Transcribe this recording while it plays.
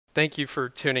Thank you for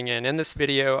tuning in. In this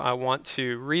video, I want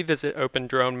to revisit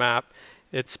OpenDroneMap.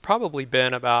 It's probably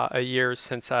been about a year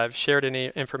since I've shared any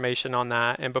information on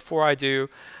that. And before I do,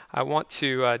 I want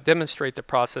to demonstrate the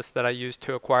process that I used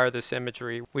to acquire this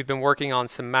imagery. We've been working on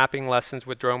some mapping lessons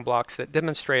with DroneBlocks that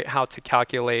demonstrate how to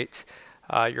calculate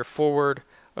your forward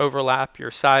overlap,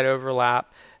 your side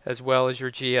overlap, as well as your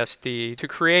GSD to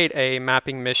create a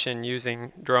mapping mission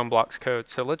using DroneBlocks code.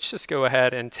 So let's just go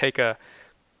ahead and take a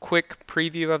quick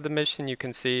preview of the mission. You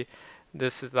can see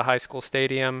this is the high school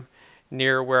stadium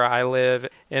near where I live,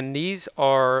 and these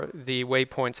are the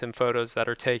waypoints and photos that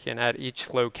are taken at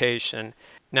each location.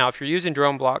 Now if you're using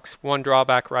DroneBlocks, one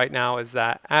drawback right now is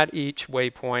that at each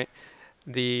waypoint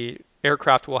the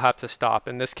aircraft will have to stop.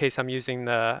 In this case I'm using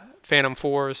the Phantom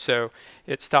 4, so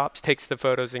it stops, takes the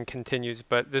photos, and continues.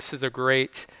 But this is a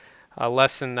great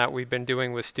lesson that we've been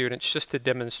doing with students just to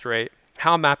demonstrate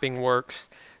how mapping works.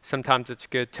 Sometimes it's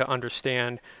good to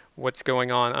understand what's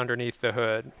going on underneath the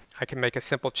hood. I can make a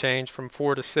simple change from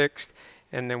 4 to 6,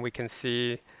 and then we can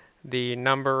see the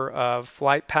number of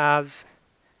flight paths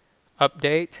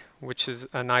update, which is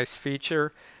a nice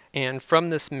feature. And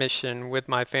from this mission with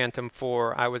my Phantom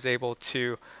 4, I was able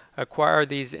to acquire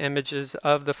these images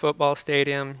of the football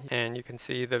stadium, and you can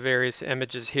see the various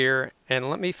images here. And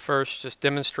let me first just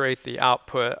demonstrate the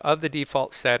output of the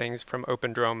default settings from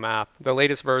OpenDroneMap, the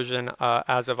latest version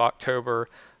as of October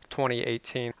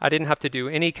 2018. I didn't have to do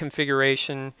any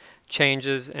configuration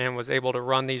changes and was able to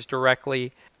run these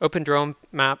directly.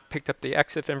 OpenDroneMap picked up the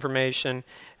EXIF information.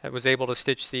 It was able to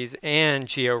stitch these and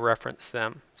geo-reference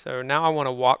them. So now I want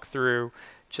to walk through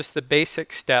just the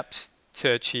basic steps to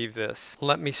achieve this.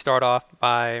 Let me start off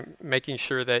by making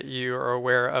sure that you are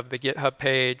aware of the GitHub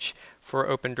page for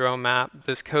OpenDroneMap.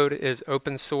 This code is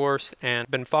open source and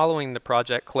been following the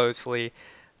project closely.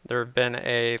 There have been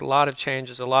a lot of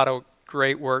changes, a lot of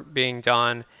great work being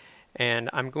done, and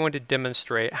I'm going to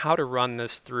demonstrate how to run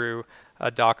this through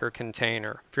a Docker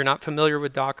container. If you're not familiar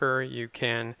with Docker, you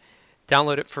can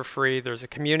download it for free. There's a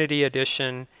community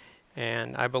edition,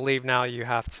 and I believe now you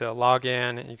have to log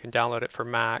in, and you can download it for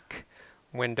Mac,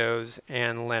 Windows,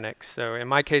 and Linux. So in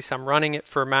my case I'm running it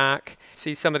for Mac.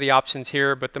 See some of the options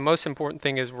here, but the most important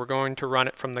thing is we're going to run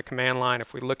it from the command line.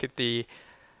 If we look at the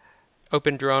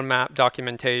OpenDroneMap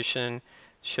documentation,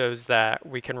 shows that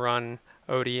we can run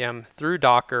ODM through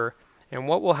Docker, and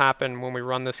what will happen when we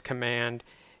run this command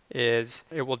is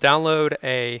it will download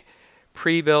a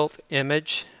pre-built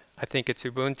image. I think it's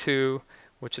Ubuntu,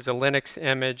 which is a Linux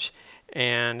image,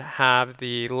 and have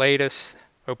the latest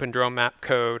OpenDroneMap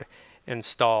code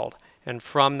installed, and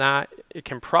from that it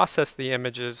can process the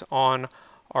images on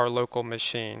our local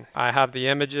machine. I have the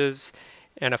images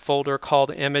in a folder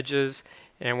called images,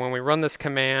 and when we run this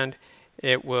command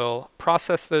it will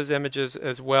process those images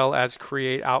as well as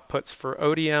create outputs for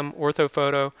ODM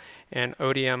orthophoto and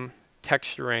ODM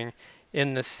texturing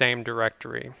in the same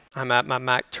directory. I'm at my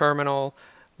Mac terminal.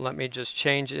 Let me just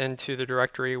change into the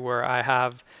directory where I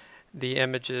have the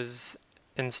images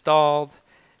installed.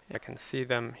 I can see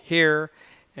them here,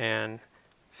 and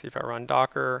see if I run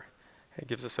Docker, it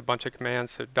gives us a bunch of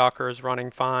commands, so Docker is running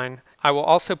fine. I will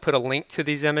also put a link to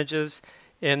these images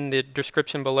in the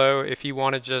description below if you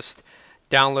want to just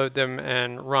download them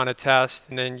and run a test,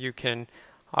 and then you can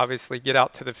obviously get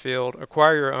out to the field,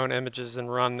 acquire your own images,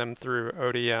 and run them through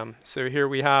ODM. So here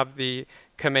we have the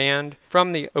command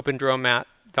from the OpenDroneMap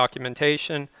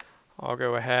documentation. I'll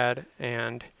go ahead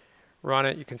and run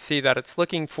it. You can see that it's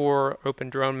looking for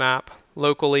OpenDroneMap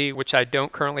locally, which I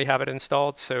don't currently have it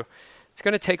installed, so it's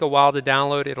going to take a while to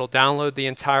download. It'll download the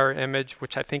entire image,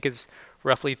 which I think is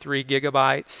roughly 3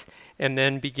 gigabytes, and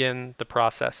then begin the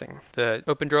processing. The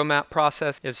OpenDroneMap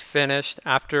process is finished.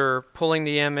 After pulling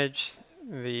the image,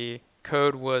 the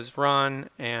code was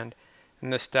run, and in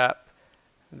this step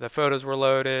the photos were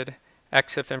loaded,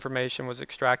 EXIF information was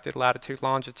extracted, latitude,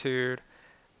 longitude,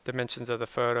 dimensions of the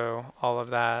photo, all of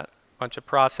that. Bunch of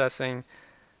processing,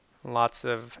 lots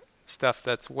of stuff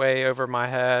that's way over my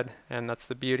head, and that's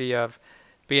the beauty of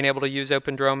being able to use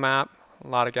OpenDroneMap. A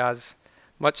lot of guys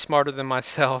much smarter than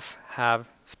myself have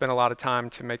spent a lot of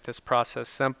time to make this process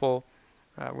simple.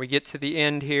 We get to the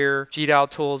end here,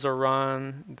 GDAL tools are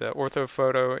run, the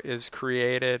orthophoto is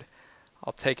created.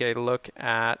 I'll take a look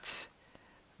at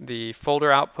the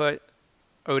folder output.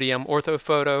 ODM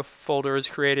orthophoto folder is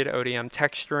created, ODM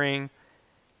texturing.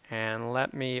 And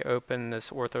let me open this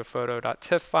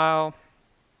orthophoto.tif file.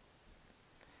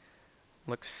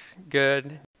 Looks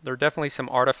good. There are definitely some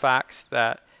artifacts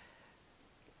that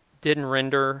didn't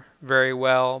render very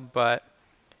well, but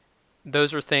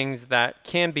those are things that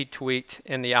can be tweaked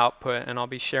in the output, and I'll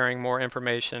be sharing more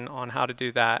information on how to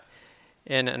do that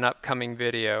in an upcoming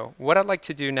video. What I'd like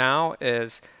to do now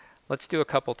is let's do a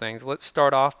couple things. Let's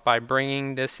start off by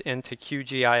bringing this into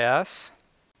QGIS.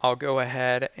 I'll go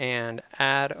ahead and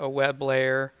add a web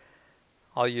layer.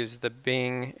 I'll use the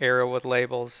Bing aerial with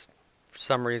labels. For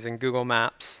some reason, Google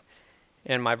Maps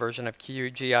in my version of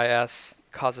QGIS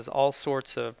causes all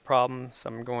sorts of problems.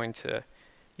 I'm going to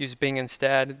use Bing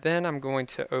instead. Then I'm going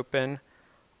to open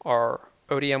our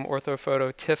ODM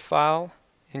orthophoto TIFF file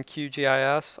in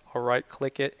QGIS. I'll right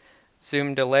click it,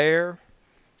 zoom to layer,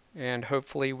 and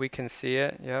hopefully we can see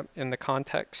it. Yep, in the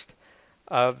context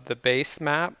of the base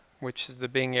map, which is the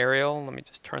Bing aerial. Let me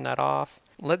just turn that off.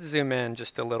 Let's zoom in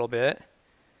just a little bit.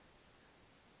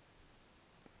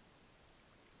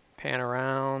 Pan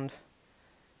around.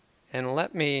 And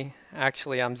let me,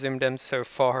 actually I'm zoomed in so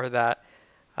far that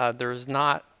there's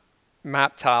not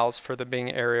map tiles for the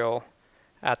Bing aerial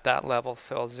at that level.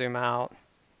 So I'll zoom out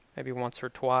maybe once or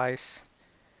twice.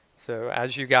 So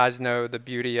as you guys know, the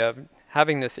beauty of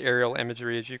having this aerial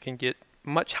imagery is you can get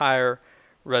much higher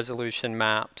resolution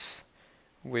maps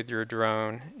with your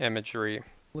drone imagery.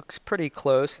 Looks pretty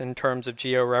close in terms of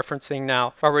georeferencing.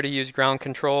 Now, if I were to use ground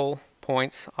control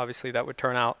points, obviously that would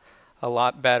turn out a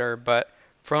lot better, but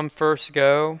from first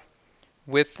go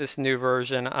with this new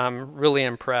version, I'm really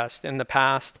impressed. In the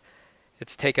past,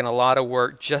 it's taken a lot of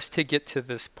work just to get to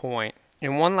this point.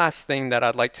 And one last thing that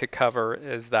I'd like to cover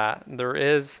is that there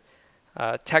is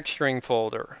a texturing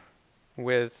folder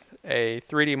with a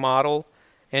 3D model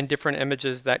and different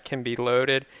images that can be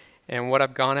loaded. And what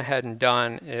I've gone ahead and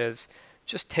done is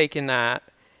just taken that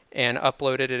and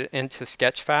uploaded it into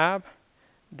Sketchfab.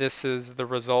 This is the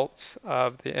results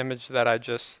of the image that I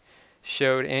just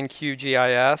showed in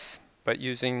QGIS, but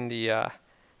using the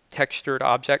textured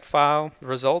object file. The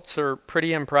results are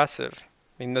pretty impressive.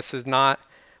 I mean, this is not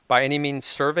by any means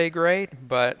survey grade,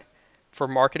 but for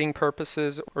marketing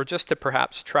purposes or just to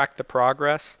perhaps track the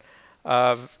progress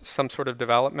of some sort of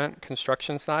development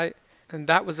construction site. And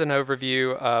that was an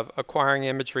overview of acquiring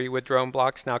imagery with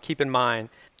DroneBlocks. Now keep in mind,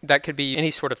 that could be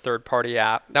any sort of third-party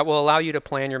app that will allow you to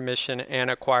plan your mission and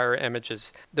acquire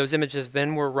images. Those images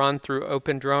then were run through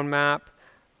OpenDroneMap.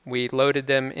 We loaded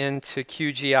them into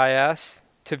QGIS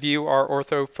to view our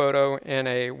orthophoto in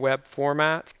a web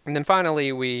format. And then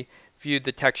finally, we viewed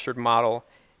the textured model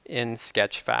in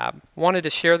Sketchfab. Wanted to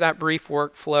share that brief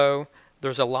workflow.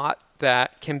 There's a lot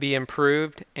that can be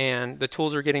improved, and the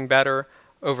tools are getting better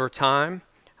over time.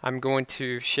 I'm going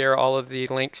to share all of the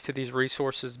links to these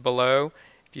resources below.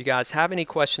 If you guys have any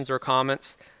questions or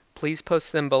comments, please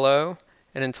post them below.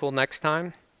 And until next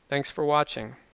time, thanks for watching.